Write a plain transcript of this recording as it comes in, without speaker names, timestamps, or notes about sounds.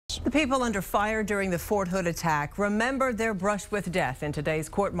The people under fire during the Fort Hood attack remembered their brush with death in today's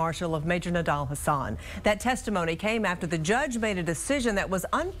court-martial of Major Nidal Hasan. That testimony came after the judge made a decision that was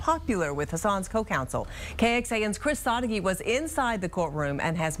unpopular with Hasan's co-counsel. KXAN's Chris Sadeghi was inside the courtroom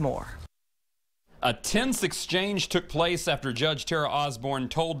and has more. A tense exchange took place after Judge Tara Osborne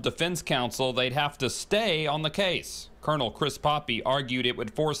told defense counsel they'd have to stay on the case. Colonel Chris Poppy argued it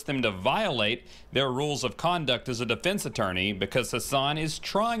would force them to violate their rules of conduct as a defense attorney because Hasan is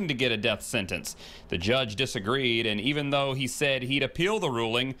trying to get a death sentence. The judge disagreed, and even though he said he'd appeal the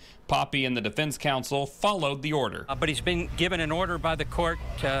ruling, Poppy and the defense counsel followed the order. But he's been given an order by the court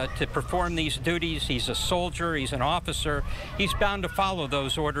to perform these duties. He's a soldier, he's an officer. He's bound to follow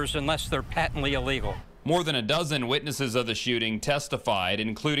those orders unless they're patently illegal. More than a dozen witnesses of the shooting testified,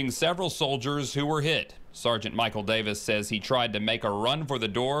 including several soldiers who were hit. Sergeant Michael Davis says he tried to make a run for the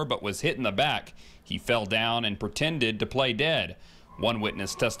door but was hit in the back. He fell down and pretended to play dead. One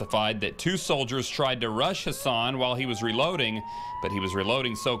witness testified that two soldiers tried to rush Hasan while he was reloading, but he was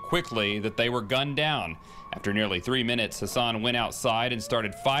reloading so quickly that they were gunned down. After nearly 3 minutes, Hasan went outside and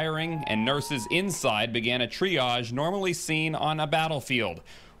started firing, and nurses inside began a triage normally seen on a battlefield.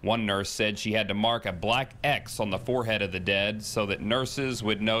 One nurse said she had to mark a black X on the forehead of the dead so that nurses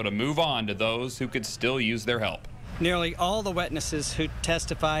would know to move on to those who could still use their help. Nearly all the witnesses who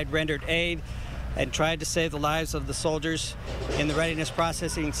testified rendered aid and tried to save the lives of the soldiers in the Readiness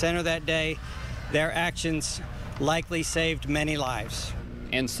Processing Center that day. Their actions likely saved many lives.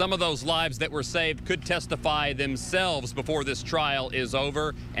 And some of those lives that were saved could testify themselves before this trial is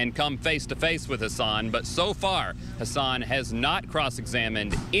over and come face to face with Hasan. But so far, Hasan has not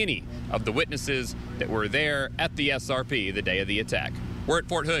cross-examined any of the witnesses that were there at the SRP the day of the attack. We're at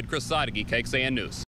Fort Hood. Chris Sadeghi, KXAN News.